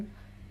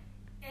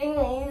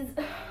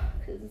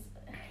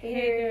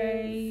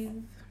haters.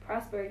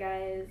 Prosper,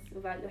 guys,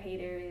 without your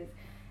haters.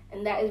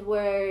 And that is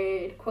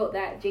word, quote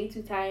that,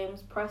 J2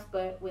 times,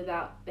 prosper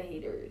without the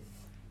haters.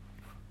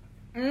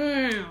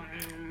 What's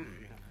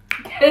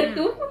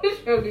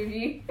wrong with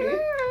you?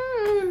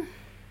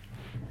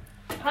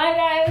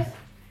 Hi, guys.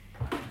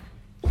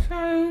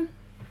 So,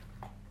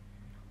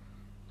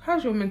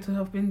 how's your mental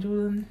health been,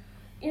 Jordan?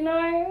 You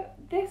know,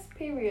 this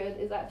period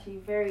is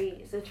actually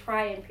it's a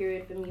trying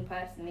period for me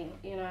personally,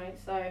 you know,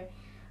 so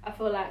I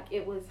feel like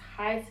it was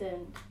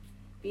heightened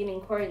being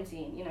in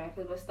quarantine, you know,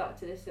 because we're stuck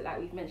to this, like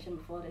we've mentioned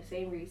before, the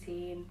same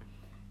routine,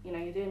 you know,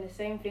 you're doing the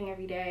same thing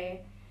every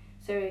day,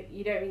 so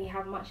you don't really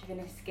have much of an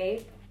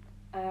escape.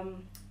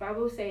 But I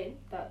will say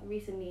that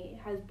recently it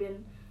has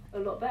been a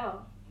lot better,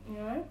 you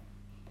know.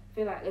 I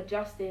feel like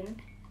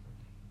adjusting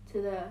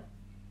to the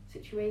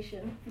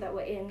situation that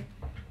we're in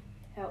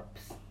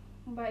helps.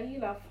 What about you,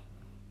 love?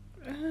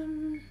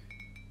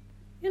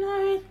 You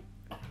know,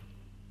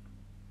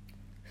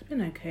 it's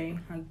been okay,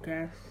 I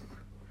guess.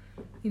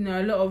 You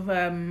know, a lot of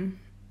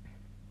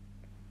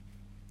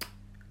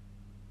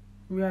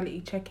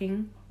reality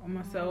checking on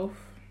myself,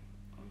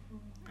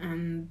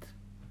 and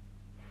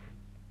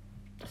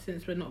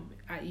since we're not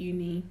at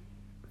uni,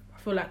 I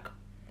feel like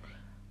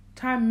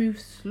time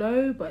moves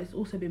slow, but it's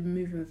also been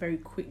moving very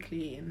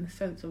quickly in the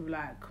sense of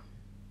like,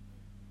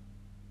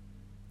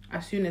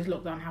 as soon as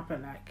lockdown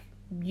happened, like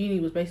uni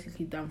was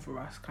basically done for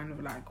us, kind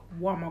of like,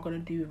 what am I going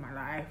to do with my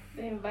life?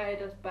 They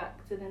invited us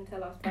back to then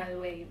tell us, by the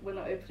way, we're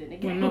not opening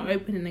again. We're not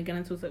opening again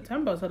until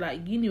September. So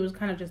like uni was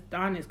kind of just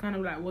done. It's kind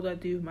of like, what do I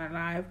do with my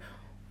life?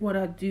 What do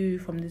I do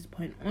from this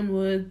point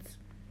onwards?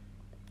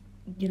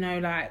 You know,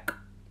 like,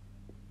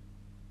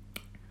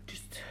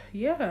 just,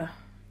 yeah,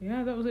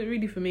 that was it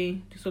really for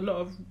me. Just a lot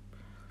of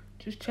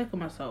just checking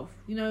myself,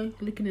 you know,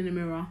 looking in the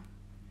mirror.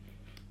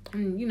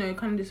 And, you know,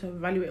 kind of just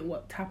evaluating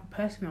what type of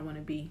person I want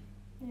to be.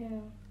 Yeah.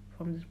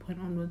 From this point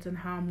onwards and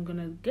how I'm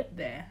gonna get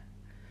there.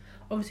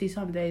 Obviously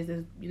some days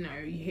there's, you know,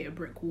 you hit a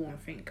brick wall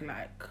and think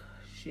like,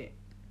 shit,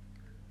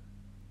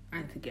 I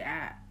need to get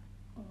out.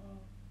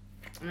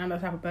 And I'm the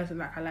type of person,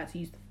 like, I like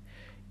to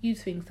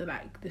use things to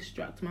like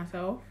distract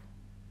myself.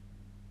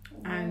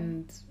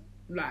 And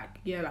like,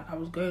 yeah, like I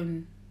was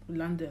going to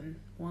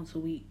London once a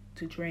week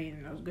to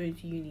train. I was going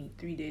to uni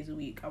 3 days a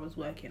week. I was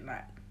working,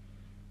 like,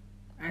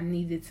 I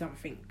needed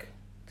something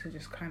to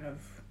just kind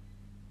of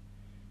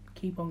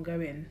keep on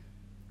going.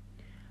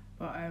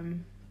 But it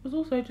was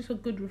also just a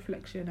good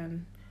reflection,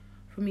 and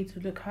for me to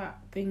look at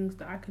things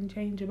that I can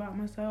change about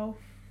myself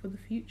for the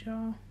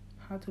future,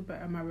 how to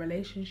better my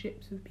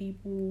relationships with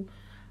people,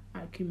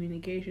 my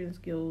communication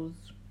skills.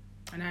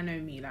 And I know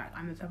me, like,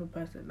 I'm the type of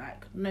person,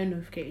 like, no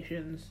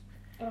notifications.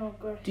 Oh,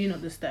 gosh. Do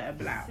not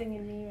disturb, like.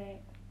 Singing me,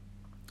 mate.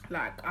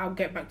 Like, I'll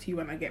get back to you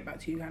when I get back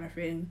to you kind of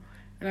thing.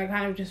 And I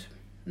kind of just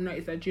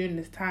noticed that during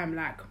this time,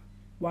 like,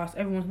 whilst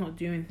everyone's not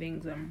doing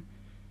things,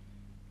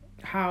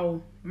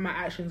 how my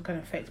actions can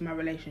affect my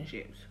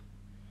relationships.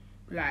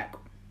 Like,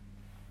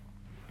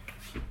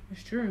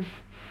 it's true.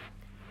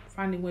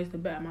 Finding ways to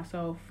better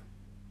myself.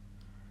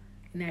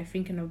 You know,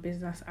 thinking of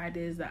business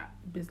ideas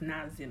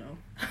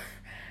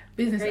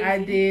business Crazy.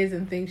 ideas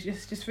and things,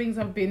 just things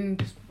I've been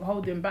just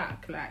holding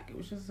back. Like, it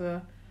was just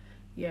a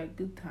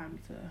good time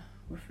to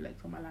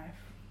reflect on my life.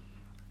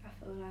 I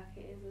feel like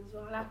it is as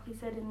well. Like we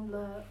said in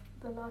the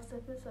last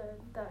episode,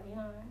 that, you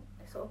know,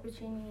 it's an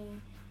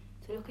opportunity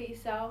to look at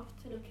yourself,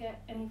 to look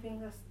at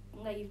anything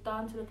that you've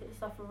done, to look at the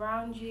stuff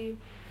around you,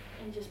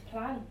 and just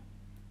plan,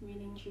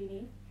 really and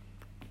truly.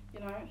 You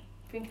know,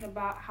 thinking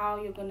about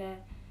how you're gonna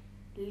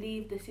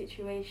leave the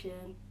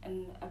situation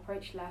and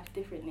approach life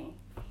differently.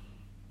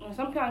 You know,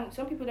 some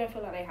people don't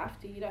feel like they have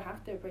to. You don't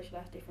have to approach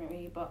life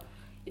differently, but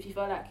if you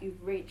feel like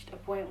you've reached a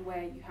point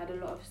where you had a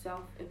lot of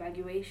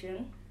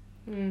self-evaluation,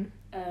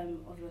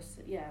 of your,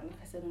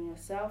 like I said, on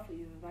yourself, or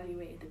you've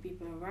evaluated the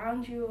people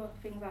around you or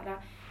things like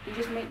that, you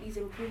just make these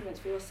improvements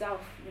for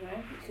yourself, you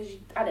know, because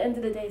at the end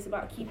of the day, it's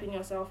about keeping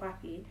yourself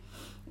happy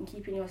and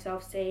keeping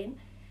yourself sane.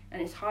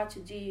 And it's hard to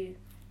do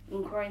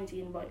in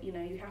quarantine, but, you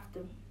know, you have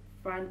to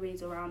find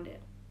ways around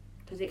it,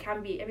 because it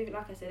can be everything.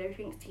 Like I said,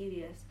 everything's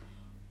tedious,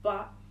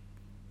 but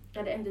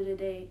at the end of the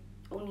day,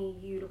 only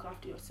you look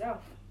after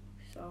yourself.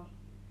 So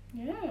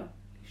yeah,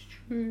 it's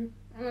true.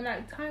 I mean,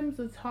 like, times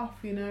are tough,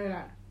 you know,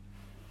 like,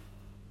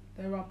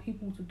 there are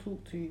people to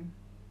talk to,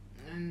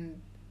 and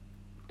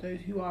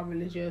those who are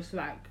religious,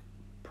 like,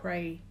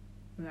 pray,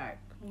 like,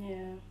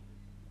 yeah,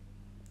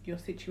 your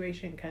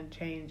situation can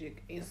change.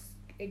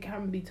 It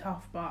can be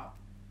tough, but,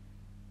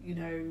 you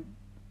know,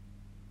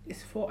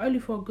 it's only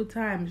for a good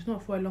time. It's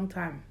not for a long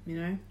time, you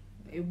know.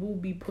 It will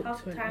be put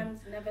tough to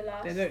times never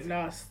last. They don't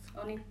last.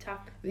 Only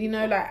tough. You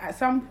know, like, at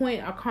some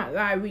point, I can't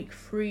lie, week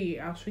 3,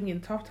 I was thinking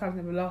tough times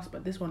never last,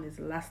 but this one is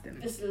lasting.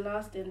 It's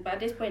lasting, but at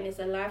this point, it's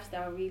a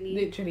lifestyle, really.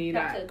 Literally, you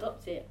like, have to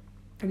adopt it.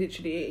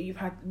 Literally, you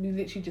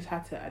literally just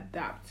had to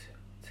adapt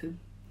to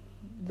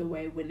the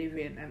way we're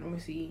living, and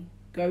obviously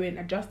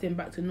adjusting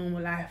back to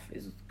normal life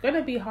is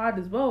gonna be hard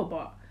as well,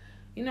 but,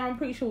 you know, I'm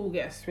pretty sure we'll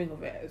get a swing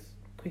of it as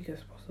quick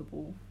as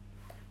possible.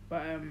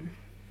 But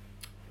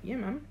yeah,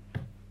 man.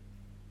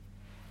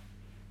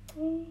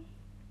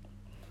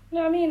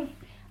 No, I mean,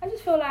 I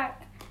just feel like,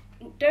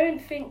 don't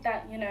think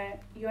that, you know,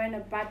 you're in a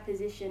bad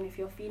position if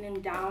you're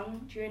feeling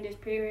down during this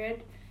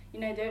period. You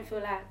know, don't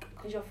feel like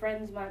because your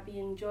friends might be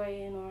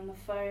enjoying or on the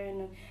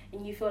phone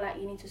and you feel like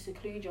you need to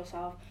seclude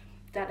yourself,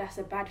 that's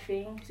a bad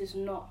thing, because it's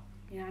not.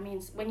 You know what I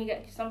mean?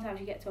 Sometimes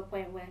you get to a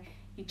point where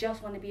you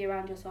just want to be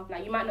around yourself.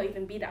 Like, you might not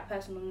even be that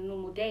person on a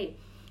normal day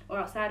or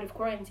outside of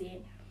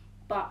quarantine,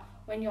 but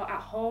when you're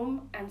at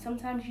home and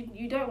sometimes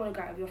you don't want to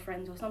go out with your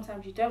friends, or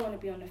sometimes you don't want to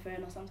be on the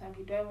phone, or sometimes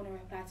you don't want to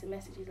reply to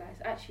messages, like,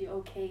 it's actually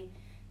okay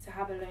to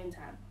have alone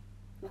time.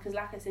 Because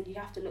like I said, you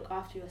have to look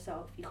after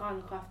yourself. You can't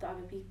look after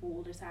other people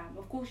all the time.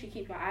 Of course, you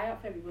keep your eye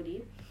out for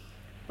everybody,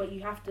 but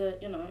you have to,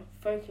 you know,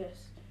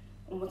 focus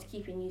on what's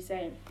keeping you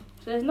sane.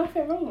 So there's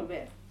nothing wrong with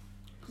it.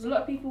 Because a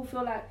lot of people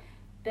feel like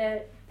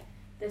there's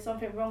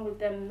something wrong with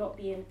them not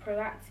being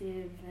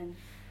proactive and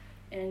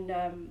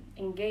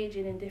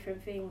engaging in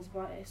different things,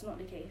 but it's not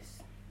the case.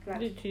 Like,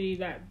 literally,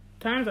 like,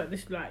 times like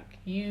this, like,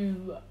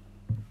 you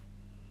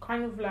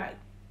kind of, like,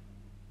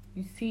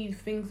 you see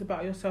things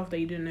about yourself that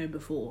you didn't know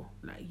before.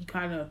 Like, you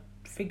kind of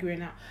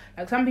figuring out.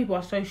 Like, some people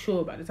are so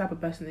sure about the type of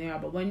person they are,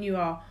 but when you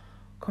are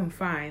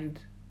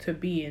confined to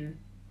being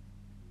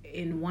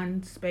in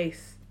one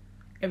space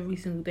every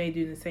single day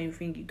doing the same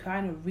thing, you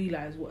kind of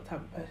realise what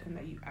type of person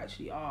that you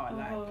actually are.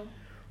 Like,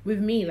 with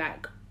me,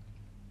 like,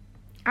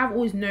 I've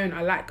always known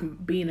I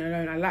like being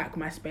alone. I like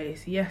my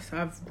space. Yes,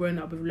 I've grown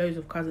up with loads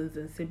of cousins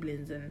and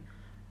siblings,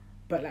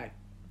 but like,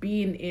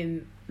 being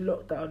in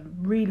lockdown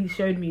really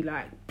showed me,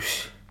 like,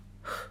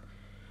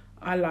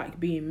 I like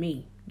being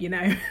me, you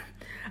know.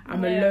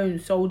 I'm a lone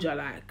soldier.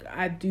 Like,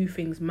 I do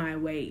things my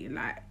way.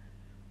 Like,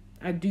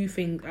 I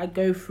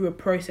go through a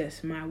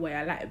process my way.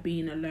 I like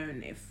being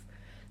alone.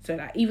 So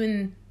like,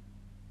 even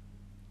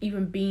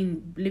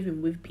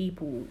living with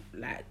people,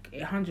 like,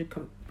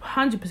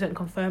 100%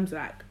 confirms,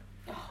 like,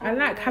 I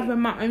like having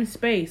my own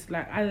space.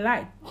 Like, I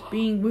like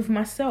being with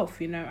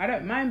myself, you know. I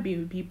don't mind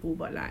being with people,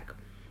 but like,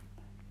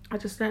 I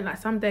just think, like,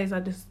 some days I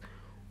just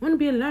want to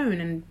be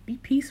alone and be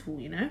peaceful,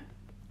 you know.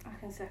 I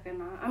can second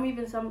that. I'm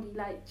even somebody,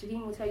 like,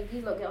 Janine will tell you,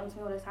 please don't get on to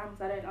me all the time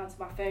because I don't answer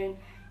my phone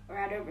or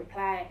I don't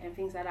reply and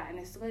things like that. And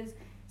it's because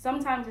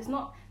sometimes it's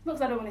not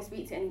because I don't want to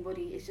speak to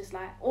anybody. It's just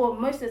like, or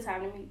most of the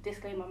time, let me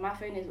disclaimer, my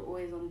phone is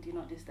always on Do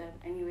Not Disturb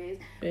anyways.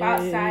 But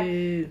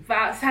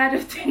outside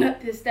of Do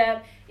Not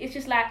Disturb, it's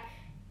just like,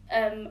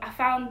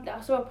 I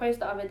saw a post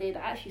the other day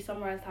that actually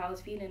summarised how I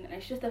was feeling. And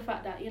it's just the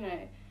fact that, you know,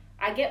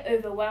 I get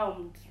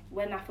overwhelmed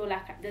when I feel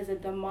like there's a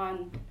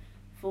demand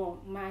for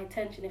my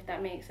attention, if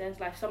that makes sense.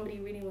 Like, somebody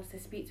really wants to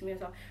speak to me or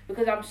something,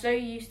 because I'm so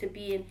used to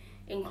being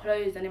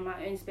enclosed and in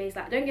my own space.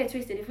 Like, don't get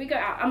twisted, if we go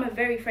out, I'm a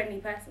very friendly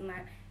person,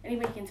 like,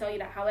 anybody can tell you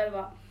that.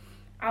 However,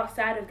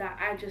 outside of that,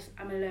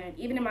 I'm alone.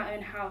 Even in my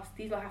own house,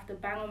 these will have to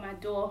bang on my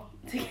door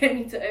to get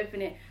me to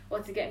open it or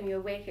to get me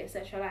awake,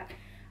 etc. Like,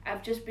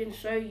 I've just been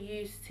so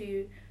used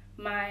to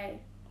my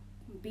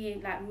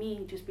being, like,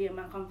 me just being in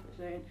my comfort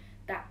zone,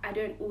 that I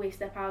don't always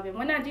step out of it.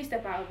 When I do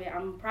step out of it,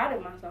 I'm proud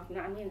of myself, you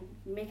know what I mean?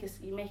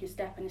 You make a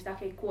step and it's like,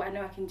 okay, cool, I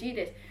know I can do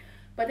this.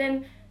 But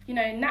then, you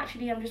know,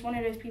 naturally, I'm just one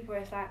of those people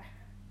where it's like,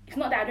 it's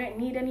not that I don't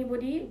need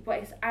anybody, but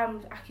it's I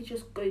could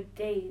just go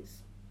days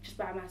just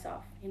by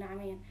myself, you know what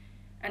I mean?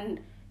 And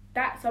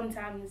that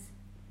sometimes,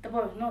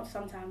 not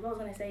sometimes, what I was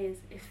going to say is,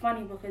 it's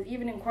funny because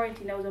even in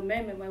quarantine, there was a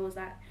moment where it was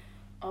like,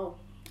 oh,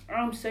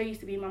 I'm so used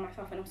to being by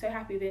myself and I'm so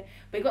happy with it.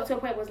 But it got to a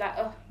point where it was like,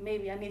 oh,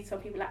 maybe I need some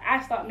people. Like, I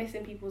start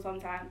missing people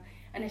sometimes.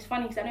 And it's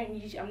funny because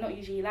I'm not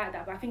usually like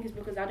that. But I think it's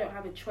because I don't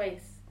have a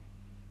choice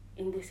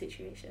in this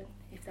situation,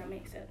 if that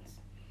makes sense.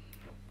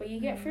 But you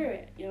get through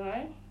it, you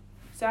know?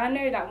 So I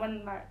know that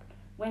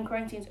when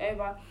quarantine's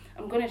over,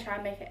 I'm going to try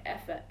and make an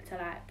effort to,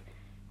 like,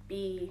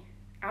 be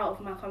out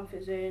of my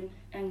comfort zone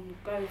and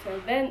go to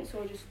events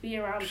or just be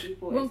around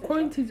people. When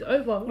quarantine's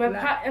over, we're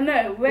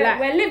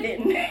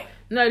living.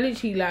 No,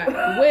 literally, like,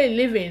 we're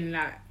living,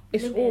 like,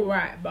 it's all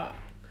right, but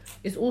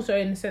it's also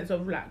in the sense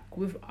of, like,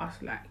 with us,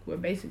 like, we're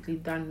basically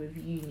done with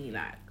uni,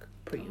 like,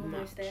 pretty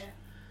much. There.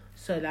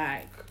 So,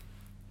 like,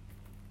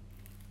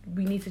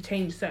 we need to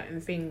change certain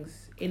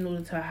things in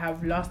order to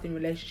have lasting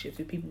relationships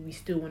with people we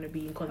still want to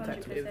be in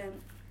contact 100%. with.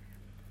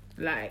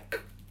 Like,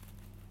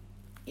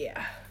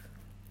 yeah.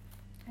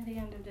 At the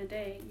end of the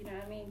day, you know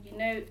what I mean? You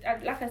know,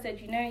 like I said,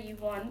 you know you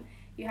want,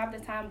 you have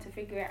the time to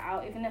figure it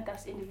out, even if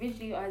that's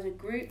individually or as a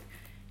group.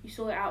 You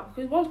sort it out,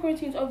 because once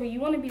quarantine's over, you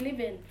want to be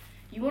living.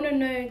 You want to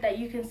know that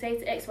you can say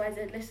to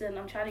XYZ, listen,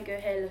 I'm trying to go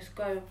here, let's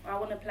go. I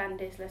want to plan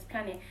this, let's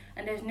plan it.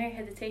 And there's no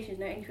hesitations,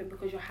 no anything,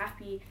 because you're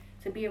happy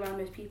to be around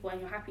those people and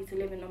you're happy to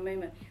live in the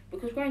moment.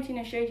 Because quarantine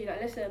has showed you that,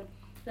 listen,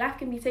 life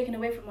can be taken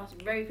away from us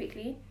very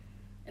quickly.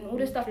 And all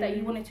the stuff that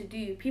you wanted to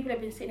do, people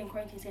have been sitting in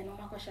quarantine saying, oh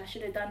my gosh, I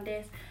should have done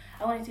this.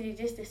 I wanted to do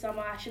this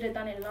summer, I should have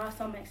done it last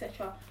summer,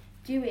 etc.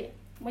 Do it.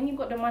 When you've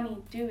got the money,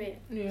 do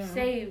it. Yeah.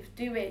 Save,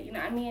 do it. You know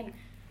what I mean?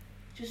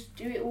 Just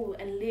do it all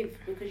and live,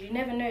 because you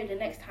never know the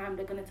next time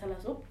they're going to tell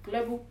us, oh,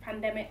 global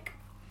pandemic.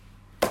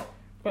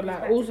 But,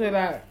 like, also,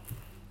 like,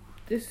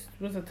 this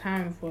was a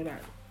time for,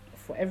 like,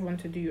 for everyone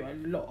to do a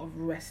lot of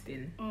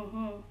resting.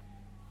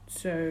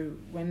 So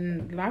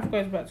when life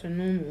goes back to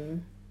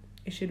normal,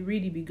 it should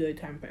really be go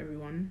time for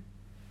everyone.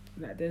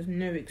 Like, there's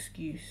no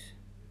excuse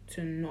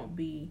to not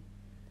be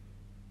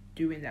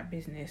doing that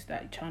business,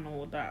 that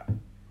channel, that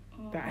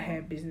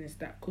hair business,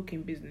 that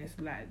cooking business.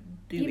 Like,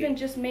 even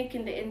just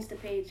making the Insta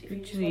page.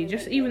 Literally,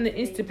 just even the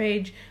Insta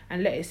page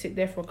and let it sit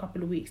there for a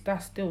couple of weeks.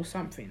 That's still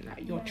something.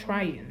 Like, you're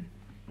trying.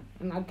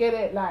 And I get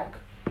it, like,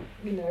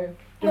 you know,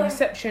 the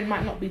reception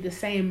might not be the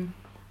same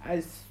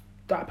as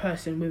that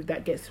person with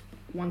that gets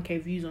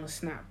 1K views on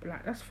Snap.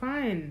 Like, that's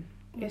fine.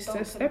 It's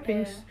a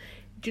stepping.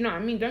 Do you know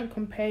what I mean? Don't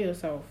compare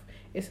yourself.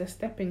 It's a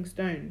stepping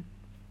stone.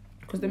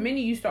 Because the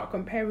minute you start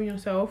comparing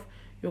yourself,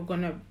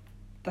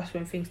 that's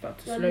when things start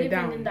to slow down.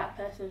 You're living in that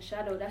person's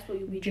shadow. That's what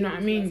you'll be doing. Do you know what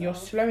I mean? You're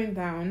slowing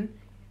down,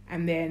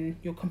 and then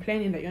you're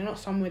complaining that you're not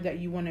somewhere that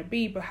you want to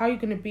be. But how are you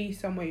going to be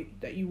somewhere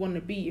that you want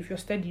to be if you're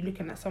steady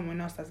looking at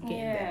someone else that's getting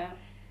there?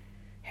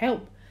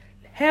 Help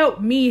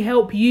me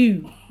help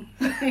you.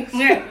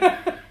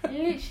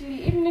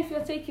 Literally, even if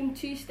you're taking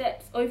 2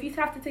 steps, or if you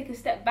have to take a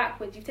step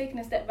backwards, you've taken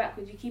a step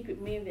backwards, you keep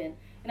it moving.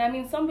 And I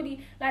mean,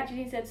 somebody, like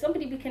Janine said,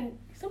 somebody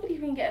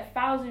can get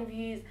 1,000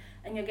 views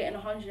and you're getting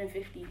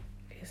 150.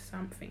 It's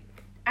something.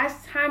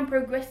 As time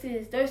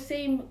progresses, those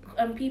same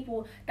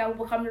people that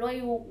will become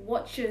loyal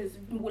watchers,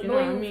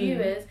 loyal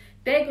viewers,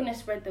 they're gonna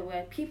spread the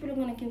word. People are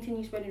gonna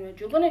continue spreading the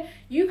word.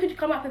 You could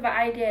come up with an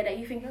idea that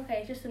you think, okay,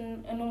 it's just a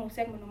normal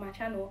segment on my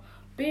channel.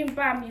 Boom,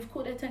 bam, you've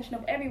caught the attention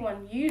of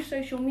everyone. Use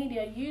social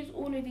media, use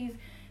all of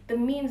the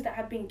means that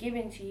have been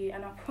given to you,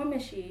 and I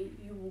promise you,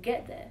 you will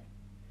get there.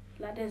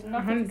 Like, there's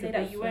nothing 100%. To say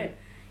that you won't.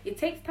 It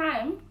takes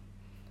time,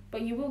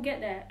 but you will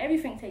get there.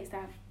 Everything takes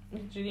time.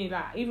 Literally,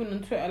 like, even on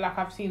Twitter, like,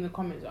 I've seen the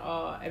comments,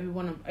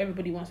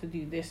 everybody wants to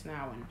do this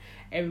now, and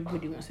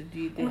everybody wants to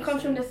do this. And it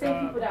comes from the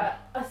same people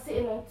that are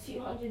sitting on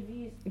 200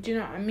 views. Do you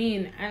know what I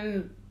mean?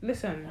 And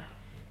listen,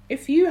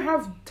 if you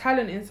have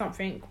talent in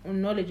something or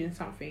knowledge in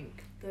something,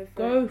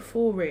 go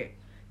for it.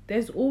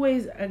 There's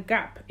always a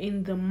gap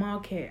in the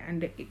market,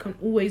 and it can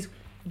always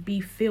be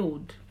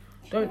filled.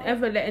 Don't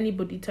ever let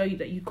anybody tell you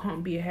that you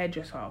can't be a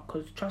hairdresser,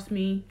 because trust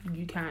me,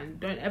 you can.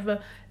 Don't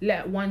ever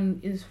let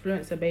one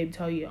influencer babe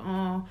tell you,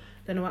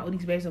 don't know why all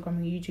these babes are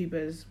becoming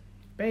YouTubers.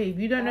 Babe,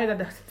 you don't know that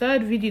the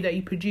third video that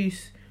you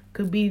produce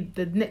could be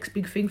the next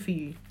big thing for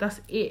you. That's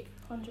it.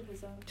 100%.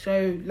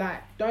 So,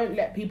 like, don't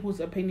let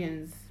people's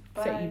opinions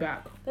set you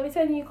back. They'll be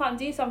telling you can't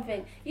do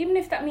something. Even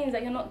if that means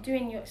that you're not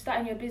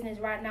starting your business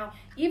right now.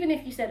 Even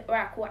if you said,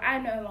 alright, cool, I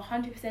know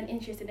I'm 100%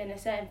 interested in a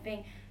certain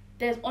thing.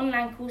 There's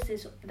online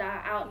courses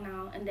that are out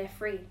now and they're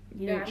free.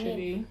 You know what I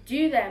mean?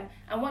 Do them.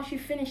 And once you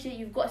finish it,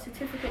 you've got a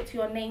certificate to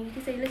your name. You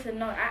can say, listen,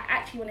 no, I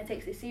actually want to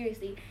take this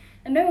seriously.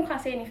 And no one can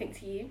say anything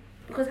to you.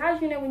 Because how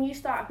do you know when you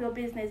start up your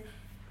business,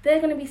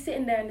 they're going to be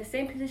sitting there in the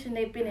same position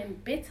they've been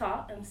in,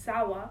 bitter and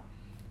sour.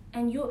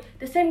 And you're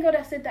the same girl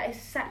that said that it's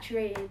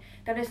saturated,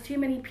 that there's too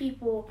many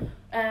people,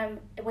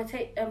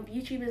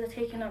 YouTubers are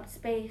taking up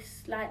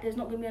space, like there's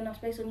not going to be enough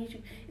space on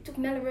YouTube. It took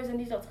Nella Rose and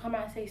these lot to come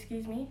out and say,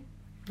 excuse me.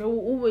 There will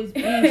always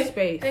be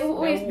space. There will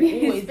always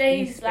be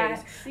space.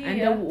 Like,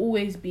 and there will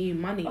always be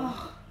money.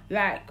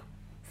 Like,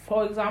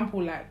 for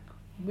example, like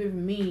with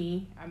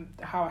me,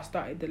 how I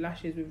started the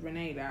lashes with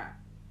Renee, like,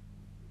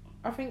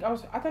 I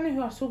don't know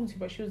who I was talking to,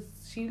 but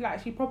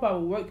she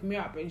probably woke me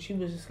up and she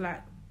was just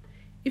like,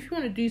 if you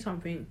want to do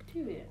something,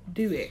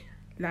 do it.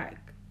 Like,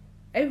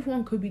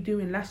 everyone could be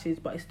doing lashes,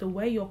 but it's the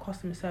way your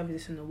customer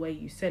service is and the way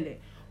you sell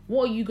it.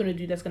 What are you going to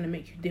do that's going to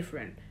make you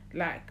different?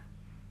 Like,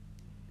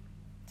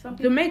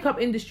 the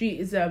makeup industry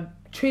is a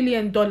 $1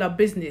 trillion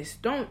business.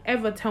 Don't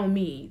ever tell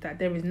me that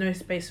there is no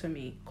space for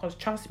me, because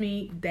trust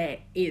me, there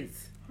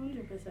is.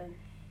 100%.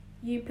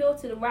 You appeal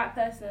to the right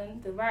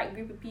person, the right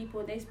group of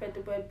people, they spread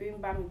the word,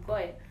 boom, bam, you've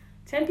got it.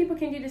 10 people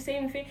can do the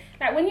same thing.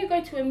 Like, when you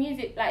go to a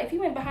music, like, if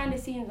you went behind the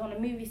scenes on a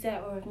movie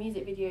set or a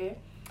music video,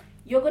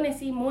 you're going to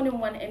see more than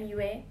one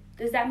MUA.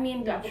 Does that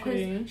mean that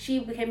because she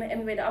became an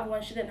MUA, the other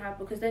one shouldn't have?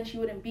 Because then she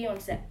wouldn't be on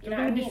set. You know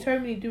what I mean? There's so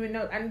many doing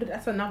nails, and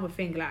that's another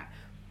thing. Like,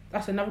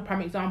 that's another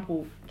prime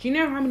example. Do you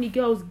know how many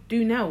girls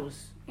do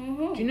nails?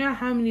 Mm-hmm. Do you know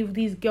how many of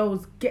these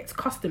girls get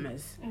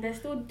customers? And they're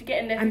still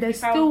getting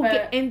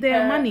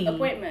their money.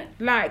 Appointment.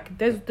 Like,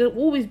 there'll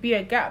always be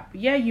a gap.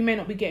 Yeah, you may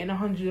not be getting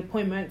 100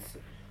 appointments,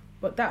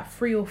 but that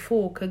 3 or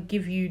 4 could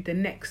give you the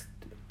next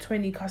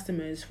 20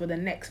 customers for the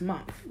next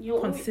month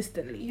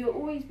consistently. You'll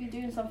always be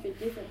doing something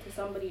different to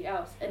somebody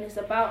else, and it's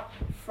about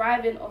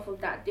thriving off of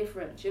that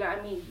difference. You know what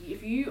I mean?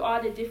 If you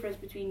are the difference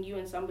between you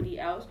and somebody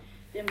else,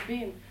 then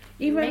boom.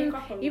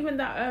 Even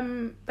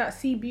that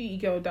C Beauty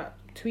girl that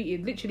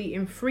tweeted, literally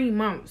in 3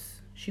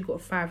 months she got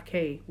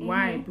 5K.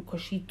 Why?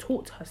 Because she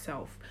taught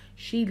herself.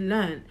 She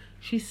learned.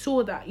 She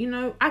saw that, you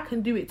know, I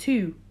can do it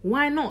too.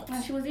 Why not?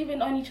 And she was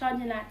even only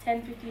charging like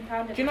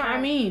 £10-15. Do you know what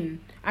I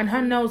mean? And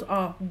her nails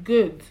are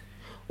good.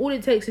 All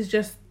it takes is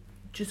just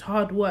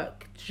hard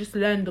work. Just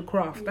learn the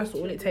craft. That's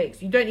all it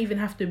takes. You don't even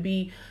have to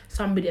be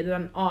somebody that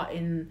done art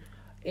in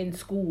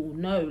school.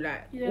 No,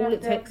 like, all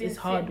it takes is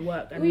hard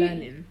work and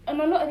learning.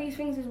 And a lot of these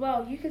things as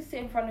well, you can sit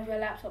in front of your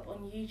laptop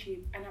on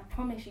YouTube, and I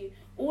promise you,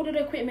 all of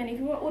the equipment, if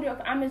you want order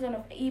off Amazon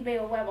or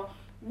eBay or whatever,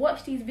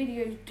 watch these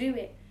videos, do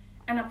it.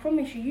 And I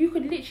promise you, you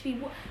could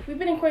literally... We've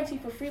been in quarantine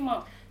for 3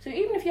 months. So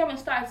even if you haven't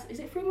started... Is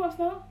it 3 months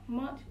now?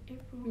 March,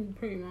 April?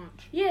 Pretty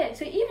much. Yeah,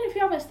 so even if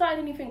you haven't started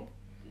anything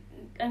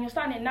and you're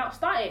starting it now,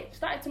 start it.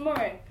 Start it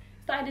tomorrow.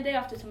 Start it the day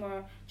after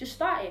tomorrow. Just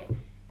start it.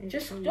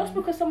 Just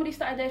because somebody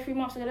started there 3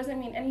 months ago doesn't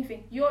mean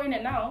anything. You're in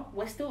it now.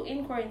 We're still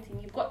in quarantine.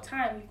 You've got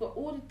time. You've got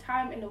all the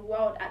time in the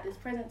world at this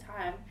present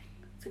time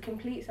to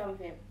complete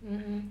something.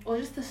 Or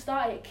just to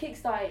start it,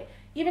 kickstart it.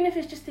 Even if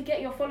it's just to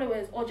get your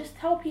followers, or just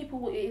tell people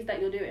what it is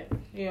that you're doing.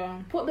 Yeah.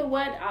 Put the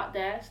word out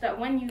there so that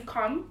when you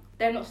come,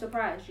 they're not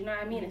surprised. You know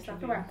what I mean? It's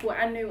like, alright, cool,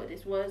 I knew what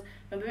this was.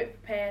 I'm a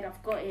bit prepared.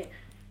 I've got it.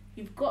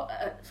 You've got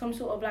some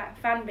sort of like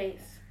fan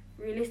base.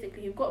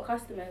 Realistically, you've got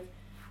customers.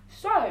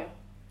 So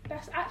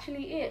that's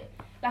actually it.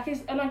 Like,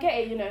 and I get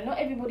it. You know, not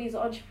everybody's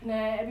an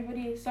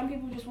entrepreneur. Some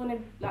people just want to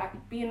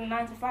like be in a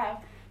 9 to 5.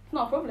 It's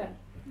not a problem.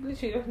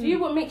 Literally. Do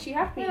what makes you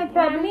happy. No You know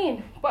what I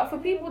mean? But for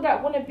people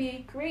that want to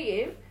be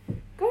creative,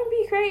 go and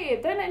be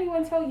creative. Don't let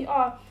anyone tell you,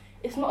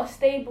 it's not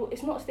stable.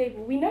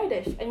 We know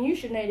this, and you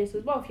should know this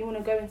as well if you want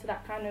to go into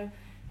that kind of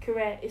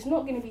career. It's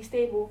not going to be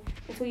stable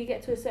until you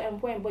get to a certain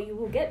point, but you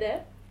will get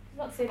there. It's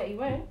not to say that you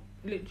won't.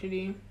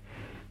 Literally.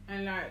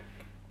 And like,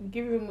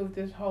 given with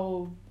this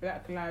whole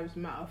Black Lives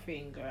Matter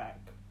thing, like,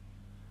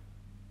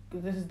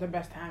 because this is the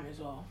best time as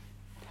well.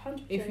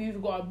 100%. If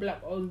you've got a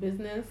black-owned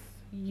business,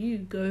 you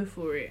go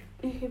for it.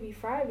 You could be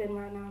thriving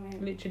right now,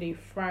 man. Literally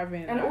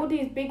thriving. And all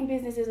these big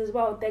businesses as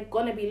well, they're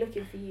gonna be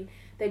looking for you.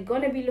 They're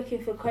gonna be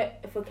looking for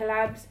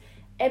collabs,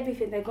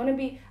 everything. They're gonna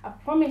be, I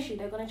promise you,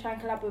 they're gonna try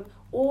and collab with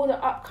all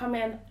the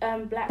upcoming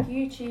black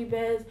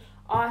YouTubers,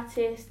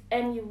 artists,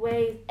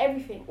 MUAs,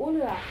 everything, all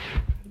of that.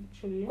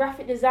 Literally.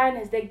 Graphic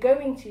designers, they're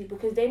going to,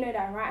 because they know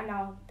that right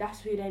now that's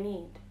who they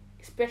need,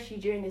 especially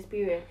during this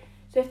period.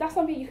 So if that's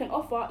something you can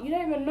offer, you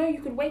don't even know,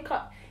 you could wake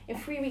up in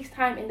 3 weeks'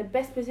 time in the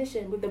best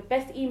position with the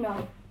best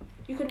email.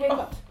 You could wake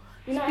up.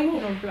 You know what I mean?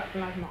 Speaking of Black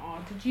Lives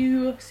Matter, did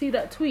you see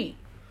that tweet?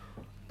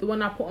 The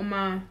one I put on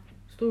my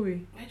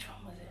story. Which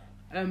one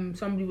was it?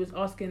 Somebody was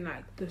asking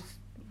like the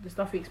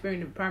stuff he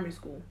experienced in primary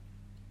school.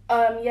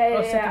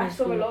 Yeah. I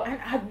saw a lot.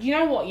 And you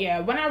know what? Yeah,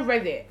 when I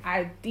read it,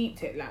 I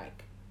deeped it.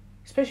 Like,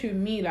 especially with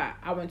me, like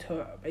I went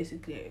to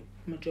basically a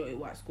majority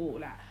white school.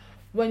 Like,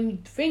 when you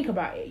think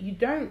about it, you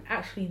don't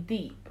actually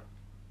deep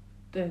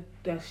the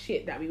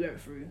shit that we went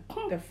through,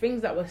 the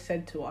things that were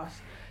said to us,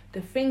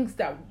 the things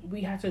that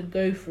we had to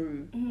go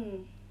through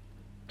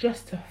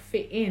just to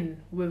fit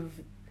in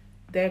with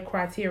their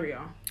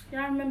criteria.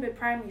 Yeah, I remember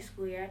primary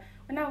school, yeah.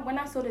 When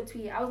I saw the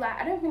tweet, I was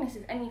like, I don't think this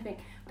is anything.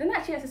 Then I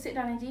actually had to sit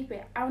down and deep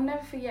it. I'll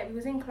never forget, we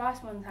was in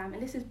class one time,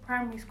 and this is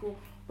primary school,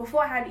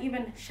 before I had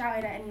even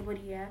shouted at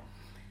anybody, yeah.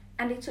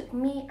 And they took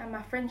me and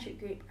my friendship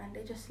group, and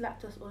they just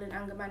slapped us all in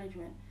anger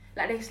management.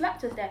 Like, they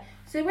slapped us there.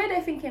 So we're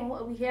there thinking,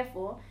 what are we here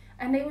for?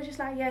 And they were just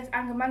like, yeah, it's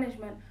anger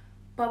management.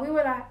 But we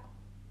were like,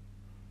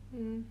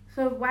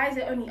 so why is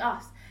it only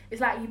us?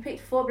 It's like you picked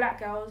 4 black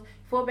girls,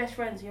 4 best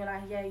friends, and you're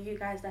like, yeah, you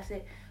guys, that's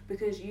it.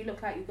 Because you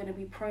look like you're going to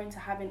be prone to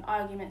having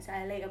arguments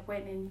at a later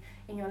point in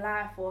your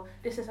life, or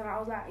this and that. I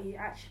was like, are you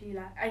actually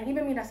like... And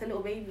even me, that's a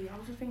little baby, I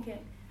was just thinking,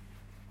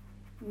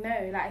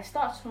 no, like, it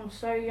starts from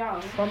so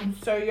young.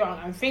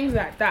 And things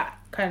like that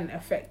can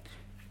affect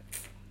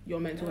your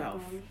mental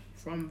health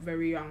from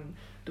very young.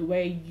 The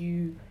way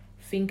you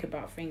think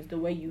about things, the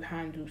way you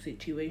handle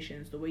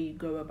situations, the way you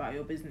go about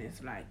your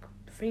business, like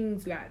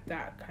things like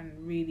that can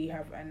really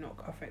have a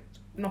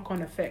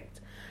knock-on effect.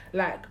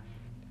 Like,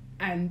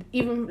 and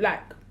even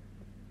like,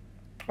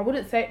 I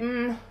wouldn't say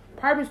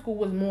primary school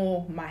was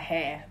more my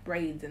hair,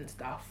 braids and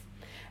stuff,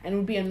 and it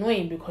would be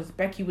annoying because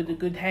Becky with the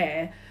good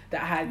hair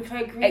that had with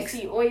her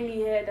greasy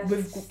oily hair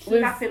that's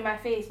slapping my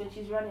face when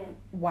she's running.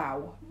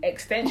 Wow,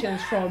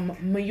 extensions from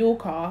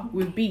Mallorca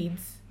with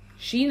beads.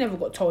 She never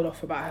got told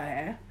off about her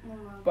hair,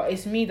 but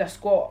it's me that's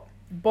got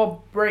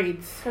bob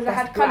braids. Because I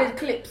had coloured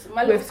clips.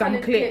 With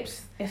some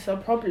clips. It's a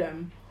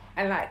problem.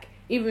 And like,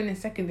 even in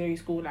secondary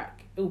school, like,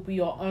 it'll be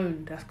your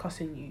own that's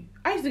cussing you.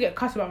 I used to get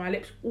cussed about my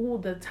lips all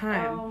the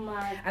time. Oh my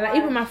god. And like,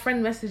 even my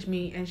friend messaged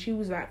me and she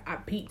was like, I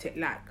peaked it.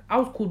 Like, I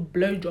was called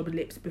blowjob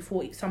lips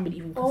before somebody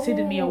even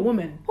considered me a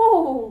woman.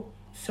 Oh.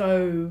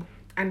 So,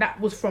 and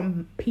that was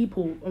from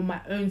people on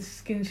my own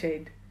skin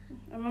shade.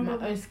 I remember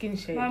my own skin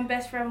shade. My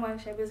best friend one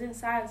day was in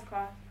science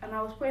class and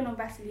I was putting on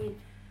Vaseline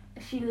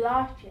and she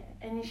laughed, yeah,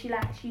 and then she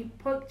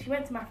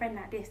went to my friend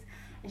like this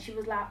and she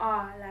was like,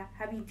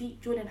 have you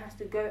deep Jordan has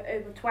to go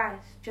over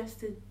twice just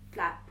to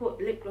like put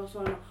lip gloss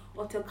on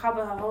or to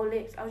cover her whole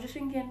lips. I was just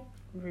thinking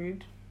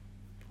rude.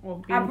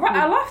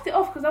 I laughed it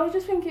off because I was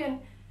just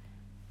thinking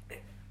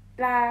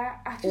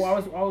like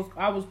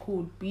I was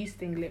called bee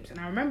sting lips, and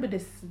I remember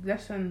this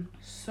lesson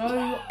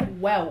so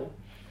well.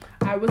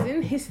 I was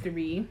in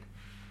history.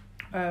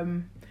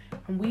 And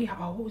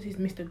what was his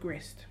Mr.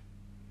 Grist?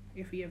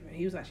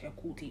 He was actually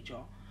a cool teacher.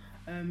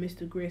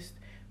 Mr. Grist.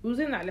 We was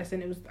in that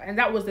lesson. And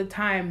that was the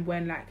time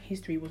when like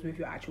history was with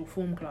your actual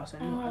form class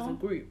and not as a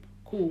group.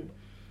 Cool.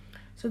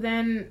 So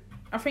then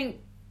I think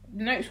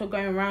notes were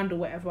going around or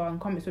whatever,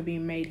 and comments were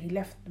being made.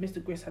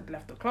 Mr. Grist had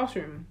left the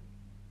classroom,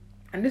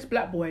 And this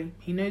black boy,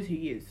 he knows who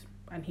he is,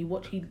 and he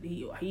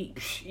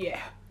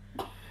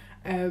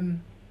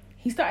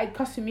he started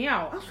cussing me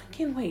out. I was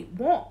thinking, wait,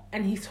 what?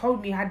 And he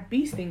told me I had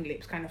bee sting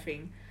lips, kind of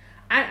thing.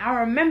 And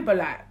I remember,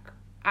 like,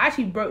 I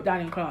actually broke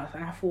down in class,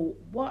 and I thought,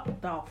 what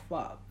the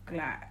fuck,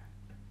 like,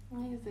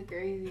 niggas are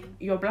crazy.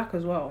 You're black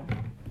as well,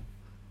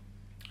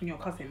 and you're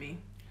cussing me.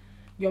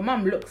 Your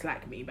mum looks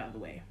like me, by the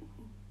way,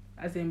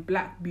 as in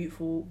black,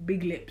 beautiful,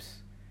 big lips.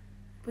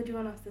 What do you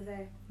want us to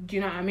say? Do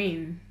you know what I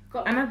mean?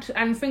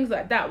 And things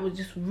like that would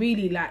just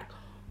really, like,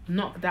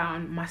 knock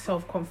down my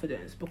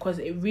self-confidence, because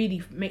it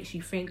really makes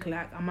you think,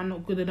 like, am I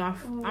not good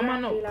enough? Exactly, am I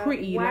not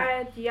pretty?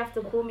 Why do you have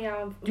to call me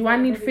out? Do I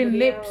need thin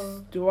lips?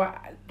 Else?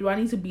 Do I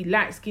need to be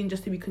light-skinned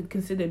just to be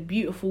considered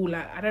beautiful?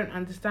 Like, I don't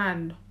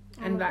understand.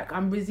 And, like,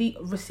 I'm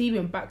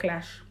receiving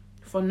backlash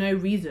for no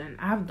reason.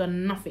 I have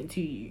done nothing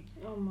to you.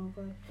 Oh, my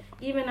God.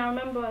 Even I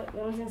remember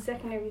when I was in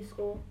secondary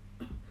school,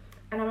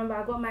 and I remember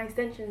I got my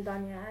extensions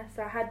done, yeah?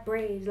 So I had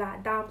braids,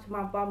 like, down to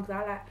my bum, because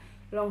I like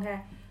long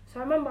hair. So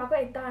I remember I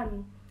got it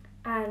done,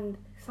 and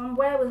some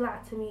boy was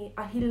like to me,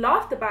 he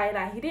laughed about it,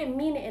 like, he didn't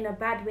mean it in a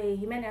bad way,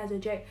 he meant it as a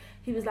joke.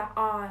 He was like,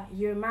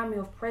 you remind me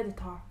of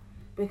Predator,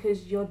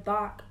 because you're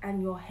dark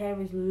and your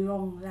hair is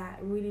long, like,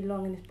 really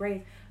long, and it's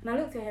braids. And I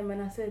looked at him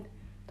and I said,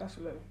 that's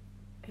low.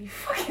 Are you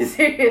fucking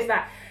serious?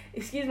 Like,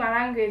 excuse my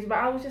language, but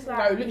I was just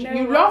like... No,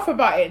 literally, you laugh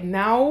about it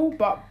now,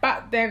 but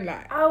back then,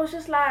 like... I was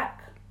just like...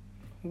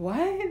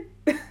 What?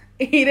 It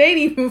ain't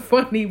even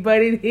funny,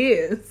 but it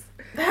is.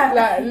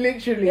 Like,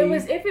 literally. It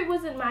was, if it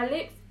wasn't my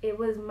lips, it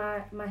was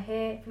my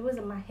hair. If it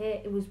wasn't my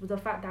hair, it was the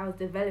fact that I was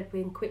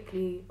developing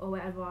quickly or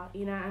whatever,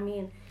 you know what I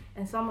mean?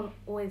 And someone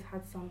always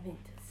had something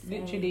to say.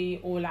 Literally,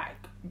 or like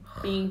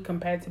being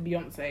compared to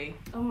Beyonce.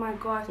 Oh my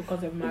gosh.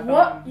 Because of my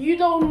What? You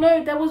don't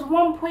know. There was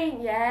one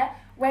point, yeah,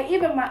 where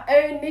even my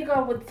own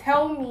nigga would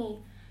tell me,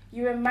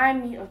 you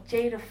remind me of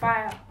Jada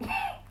Fire.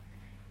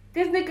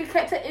 This nigga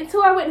kept it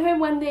until I went home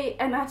one day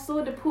and I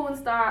saw the porn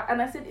star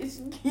and I said,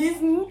 excuse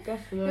me?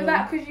 He was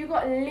like, because you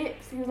got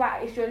lips. He was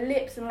like, it's your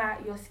lips and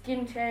like your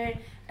skin tone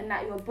and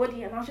like your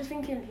body. And I was just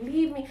thinking,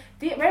 leave me.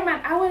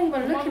 Man, I wasn't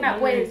even looking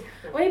at boys.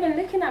 I wasn't even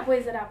looking at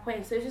boys at that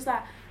point. So it's just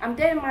like, I'm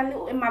there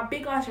in my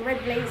big ass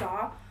red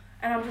blazer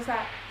and I'm just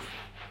like,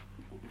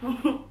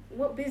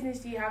 what business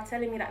do you have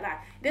telling me that? Like,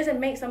 it doesn't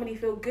make somebody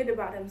feel good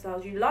about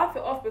themselves. You laugh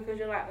it off because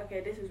you're like, okay,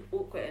 this is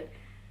awkward.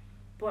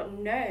 But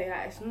no,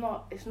 like,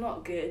 it's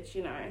not good,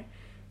 you know.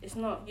 It's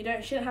not,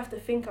 shouldn't have to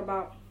think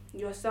about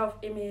your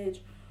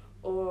self-image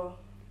or,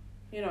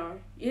 you know,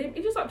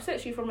 it just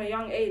upsets you from a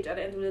young age at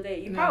the end of the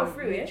day. You power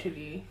through it.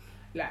 Literally.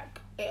 Like,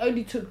 it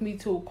only took me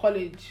till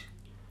college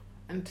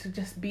and to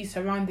just be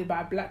surrounded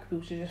by black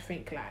people to just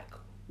think like,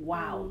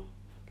 wow,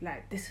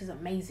 like, this is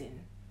amazing.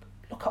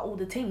 Look at all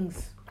the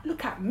things.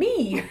 Look at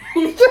me.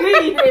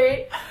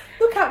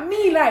 Look at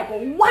me, like,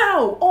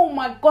 wow. Oh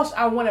my gosh,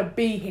 I want to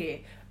be here.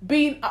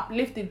 Being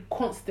uplifted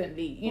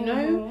constantly, you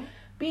know?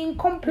 Being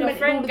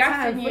complimented all the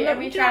time. You know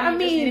what I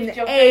mean?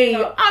 Hey,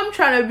 I'm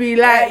trying to be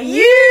like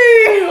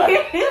you.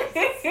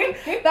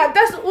 Like,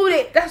 that's all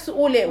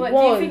it was. Do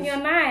you think you're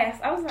nice?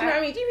 I was like, do you know what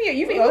I mean?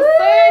 You think you're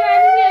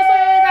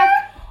so nice.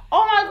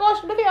 Oh my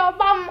gosh, look at your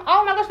bum.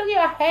 Oh my gosh, look at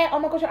your hair. Oh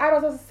my gosh, your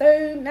eyebrows are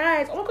so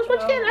nice. Oh my gosh,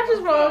 where'd you get lashes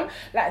from?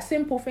 Like,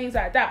 simple things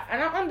like that.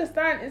 And I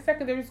understand in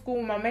secondary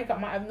school my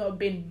makeup might have not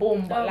been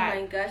boom, but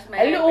like,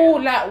 a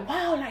little like,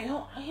 wow, like,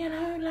 you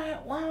know,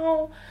 like,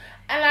 wow.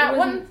 And like, it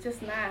wasn't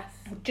just nice.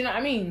 Do you know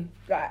what I mean?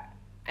 Like,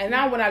 and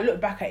now when I look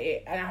back at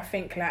it and I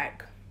think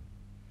like,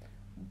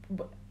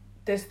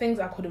 there's things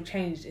I could have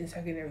changed in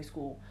secondary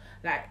school.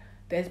 Like,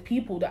 there's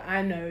people that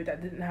I know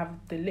that didn't have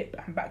the lip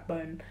and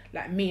backbone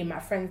like me and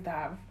my friends to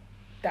have,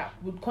 that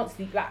would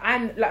constantly,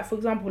 like, for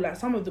example, like,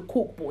 some of the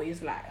Cork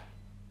boys, like,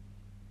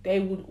 they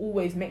would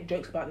always make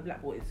jokes about the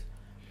black boys.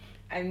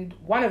 And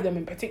one of them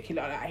in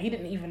particular, like,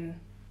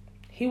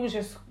 he was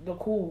just the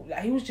cool,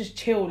 like, he was just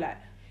chill, like,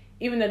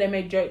 even though they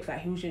made jokes, like,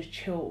 he was just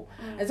chill.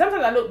 And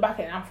sometimes I look back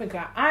at it and I'm thinking,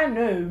 like, I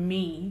know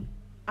me,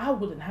 I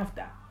wouldn't have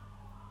that.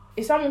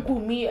 If someone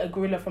called me a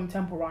gorilla from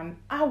Temple Run,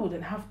 I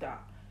wouldn't have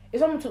that.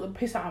 If someone took the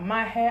piss out of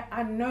my hair,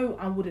 I know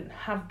I wouldn't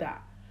have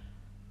that.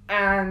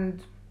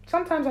 And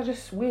sometimes I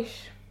just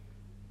wish,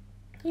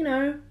 you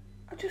know,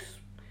 I just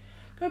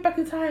go back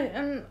in time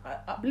and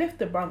uplift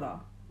the brother.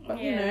 But,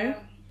 you know,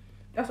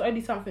 that's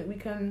only something we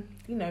can,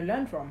 you know,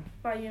 learn from.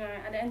 But, you know,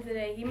 at the end of the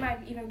day, he might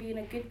even be in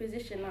a good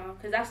position now.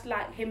 Because that's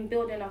like him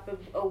building up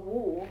a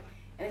wall.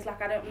 And it's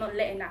like, I'm not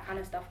letting that kind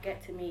of stuff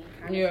get to me.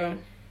 Kind of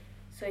thing.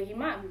 So he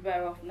might be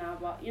better off now.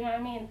 But, you know what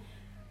I mean?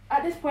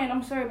 At this point,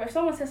 I'm sorry, but if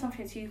someone says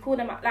something to you, call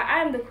them out. Like,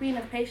 I am the queen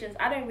of patience.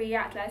 I don't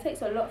react. Like, it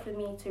takes a lot for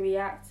me to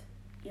react,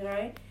 you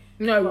know?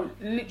 No,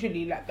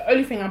 literally, like, the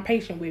only thing I'm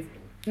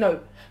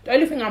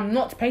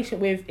not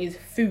patient with is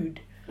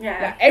food.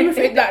 Yeah. Like,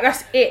 everything, like,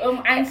 that's it.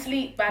 And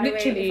sleep, by the way.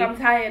 If I'm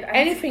tired.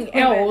 Anything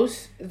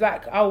else,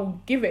 like, I'll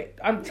give it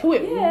until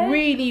it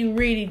really,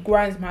 really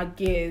grinds my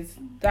gears.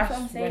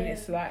 That's when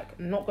it's like,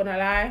 not gonna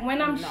lie. When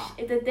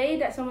the day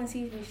that someone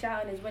sees me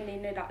shouting is when they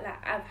know that,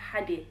 like, I've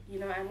had it. You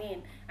know what I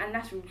mean? And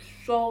that's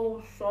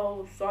so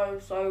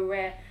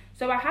rare.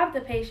 So I have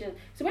the patience.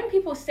 So when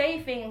people say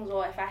things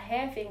or if I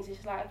hear things, it's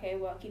just like, okay,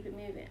 well, keep it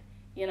moving,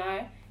 you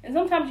know? And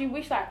sometimes you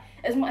wish, like,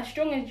 as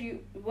strong as you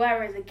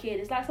were as a kid,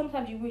 it's like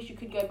sometimes you wish you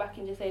could go back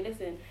and just say,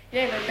 listen, you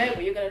don't even know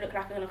what you're going to look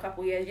like in a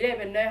couple of years. You don't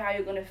even know how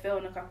you're going to feel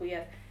in a couple of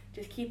years.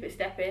 Just keep it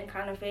stepping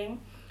kind of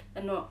thing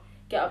and not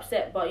get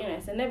upset. But, you know,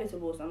 it's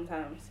inevitable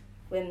sometimes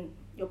when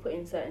you're put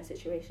in certain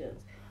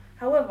situations.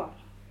 However,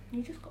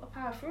 you just got to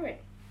power through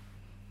it.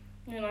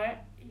 You know,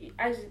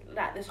 as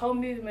like this whole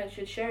movement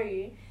should show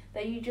you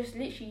that you just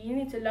literally, you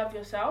need to love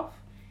yourself.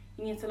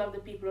 You need to love the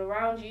people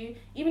around you.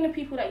 Even the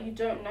people that you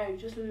don't know,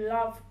 just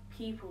love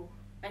people.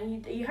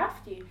 And you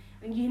have to.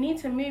 And you need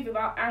to move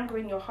without anger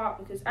in your heart,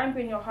 because anger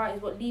in your heart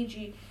is what leads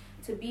you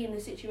to be in the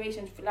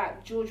situations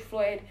like George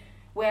Floyd,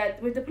 where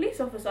with the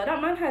police officer,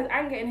 that man has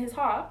anger in his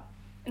heart.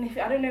 And if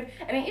I don't know,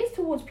 and it is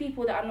towards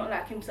people that are not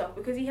like himself,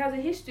 because he has a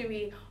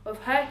history of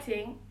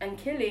hurting and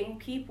killing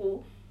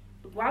people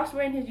whilst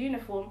wearing his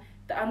uniform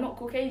that are not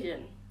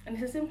Caucasian. And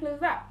it's as simple as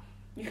that.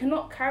 You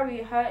cannot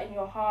carry hurt in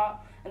your heart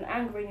and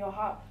anger in your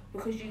heart,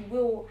 because you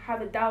will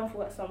have a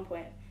downfall at some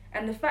point.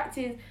 And the fact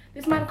is,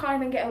 this man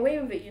can't even get away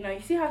with it, you know.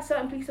 You see how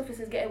certain police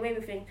officers get away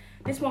with things?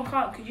 This one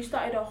can't, because you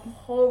started a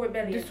whole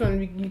rebellion. This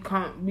one, you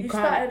can't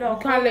let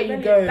rebellion.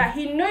 you go. Like,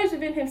 he knows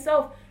within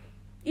himself,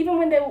 even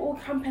when they were all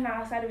camping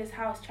outside of his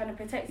house trying to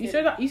protect him.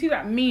 You see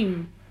that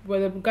meme where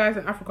the guys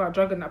in Africa are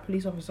dragging that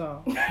police officer?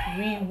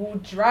 We will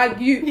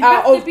drag you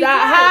out of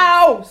that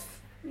house.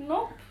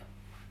 Nope.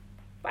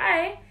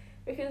 Bye.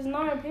 Because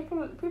no,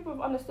 people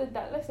have understood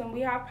that, listen, we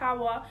have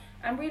power,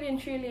 and really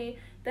and truly,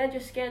 they're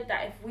just scared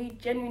that if we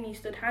genuinely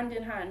stood hand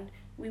in hand,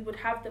 we would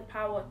have the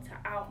power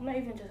to not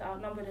even just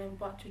outnumber them,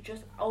 but to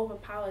just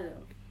overpower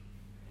them.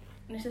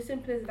 And it's as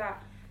simple as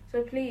that.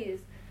 So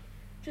please,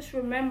 just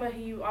remember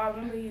who you are,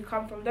 remember who you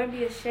come from. Don't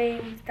be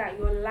ashamed that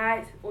you're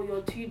light, or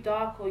you're too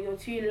dark, or you're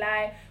too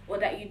light, or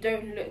that you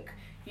don't look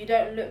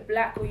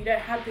black, or you don't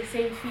have the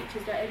same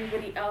features that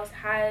everybody else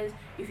has.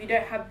 If you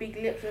don't have big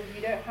lips, or if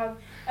you don't have,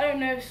 I don't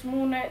know,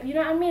 small nose, you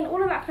know what I mean?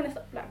 All of that kind of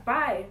stuff. Like,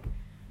 bye.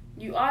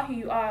 You are who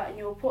you are, and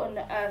you're put on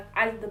the earth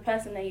as the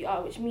person that you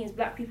are, which means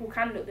black people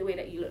can look the way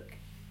that you look.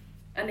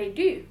 And they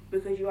do,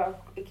 because you are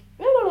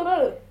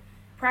a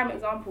prime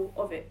example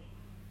of it.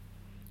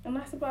 And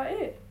that's about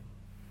it.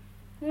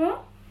 You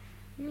know?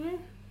 Yeah.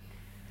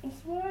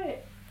 That's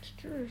right. It's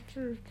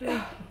true.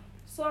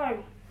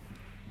 So,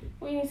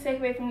 what you need to take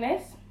away from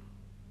this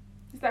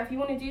is that if you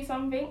want to do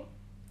something,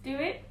 do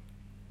it.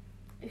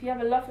 If you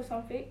have a love for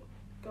something,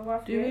 go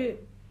after it. Do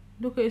it.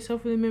 Look at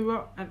yourself in the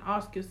mirror and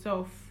ask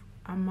yourself,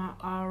 am I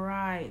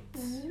alright?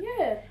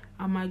 Yeah.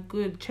 Am I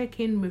good? Check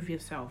in with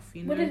yourself,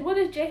 you know? What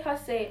does J.K.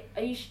 say?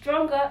 Are you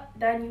stronger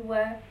than you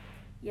were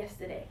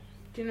yesterday?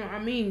 Do you know what I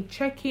mean?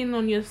 Check in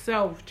on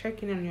yourself.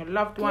 Check in on your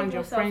loved ones,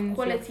 your friends,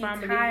 your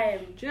family. Time.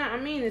 Do you know what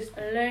I mean? It's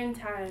alone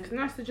time. It's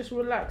nice to just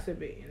relax a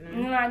bit, you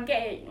know? No, I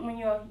get it.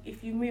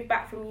 If you move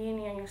back from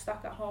uni and you're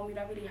stuck at home, you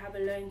don't really have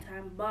alone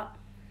time. But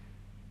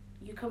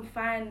you can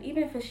find,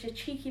 even if it's a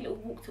cheeky little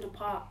walk to the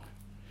park.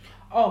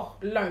 Oh,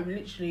 no,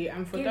 literally.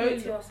 And for Give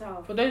those it to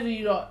yourself. For those of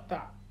you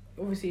that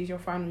obviously it's your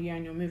final year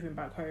and you're moving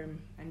back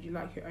home and you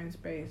like your own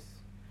space,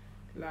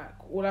 like,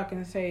 all I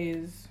can say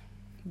is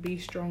be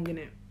strong in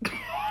it.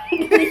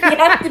 You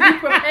have to be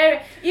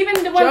prepared.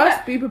 Even the ones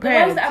be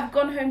prepared. The ones that have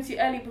gone home too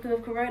early because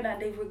of Corona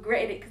and they've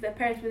regretted it because their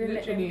parents wouldn't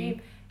let them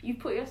leave. You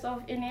put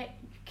yourself in it.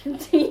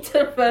 Continue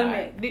to affirm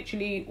it.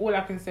 Literally, all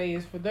I can say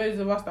is for those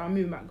of us that are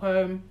moving back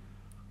home,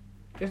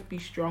 just be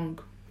strong.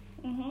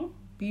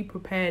 Be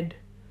prepared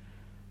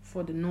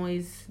for the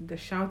noise, the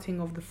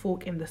shouting of the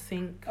fork in the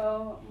sink.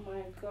 Oh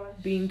my gosh.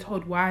 Being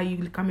told, why are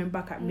you coming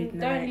back at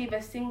midnight? Don't leave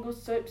a single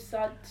soap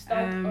stud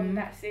on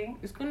that sink.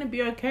 It's gonna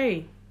be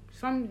okay.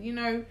 Some of you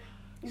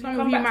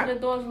come back to the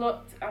door's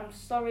locked, I'm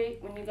sorry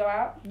when you go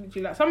out.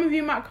 Like, some of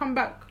you might come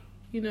back,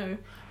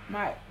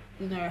 might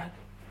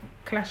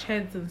clash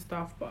heads and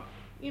stuff, but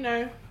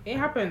it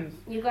happens.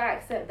 You gotta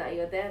accept that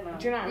you're there now.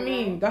 Do you know what I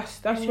mean?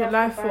 That's your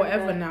life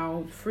forever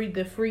now.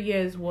 The 3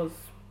 years was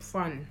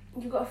fun.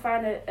 You gotta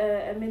find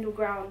a middle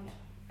ground,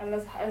 and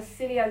as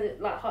silly as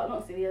it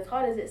not silly, as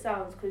hard as it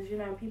sounds, because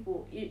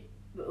people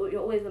you're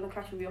always gonna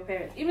clash with your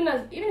parents. Even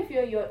if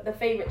you're the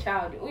favorite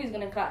child, you're always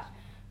gonna clash.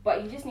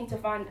 But you just need to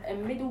find a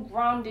middle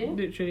grounding.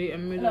 Literally a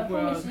middle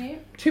ground. Promise you.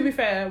 To be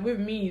fair, with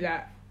me,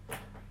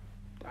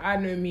 I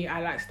know me,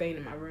 I like staying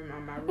in my room.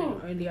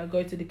 Only I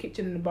go to the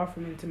kitchen and the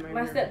bathroom into my room.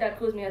 My stepdad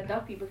calls me a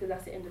duppy because I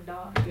sit in the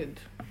dark. Good.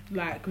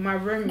 Like, my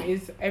room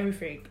is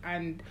everything.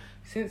 And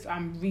since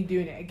I'm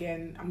redoing it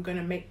again, I'm going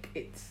to make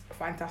it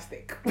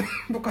fantastic.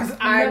 Because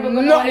I'm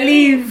not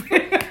leave.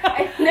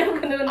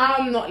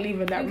 I'm not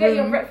leaving that room. You get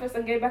your breakfast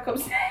and go back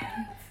upstairs.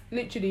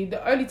 Literally,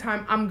 the only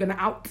time I'm going to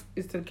out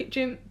is to the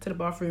kitchen, to the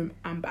bathroom,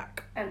 and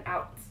back. And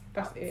out.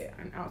 That's it.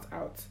 And out.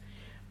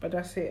 But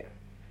that's it.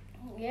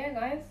 Yeah,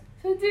 guys.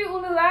 So do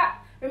all of that.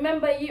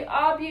 Remember, you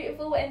are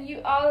beautiful and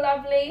you are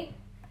lovely.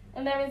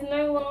 And there is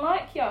no one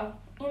like you,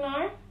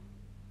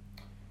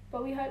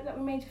 But we hope that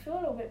we made you feel a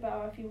little bit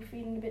better if you were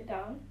feeling a bit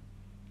down,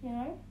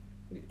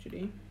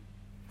 Literally.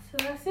 So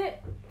that's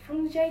it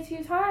from the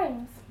J2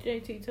 Times.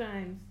 J2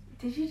 Times.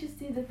 Did you just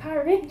do the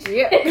Power Rangers?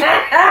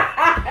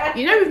 Yeah.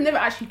 You know, we've never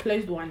actually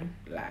closed one,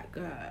 like,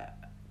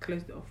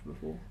 closed it off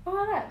before. Oh,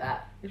 I like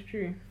that. It's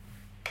true.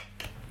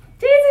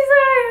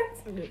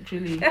 Jesus!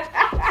 Literally.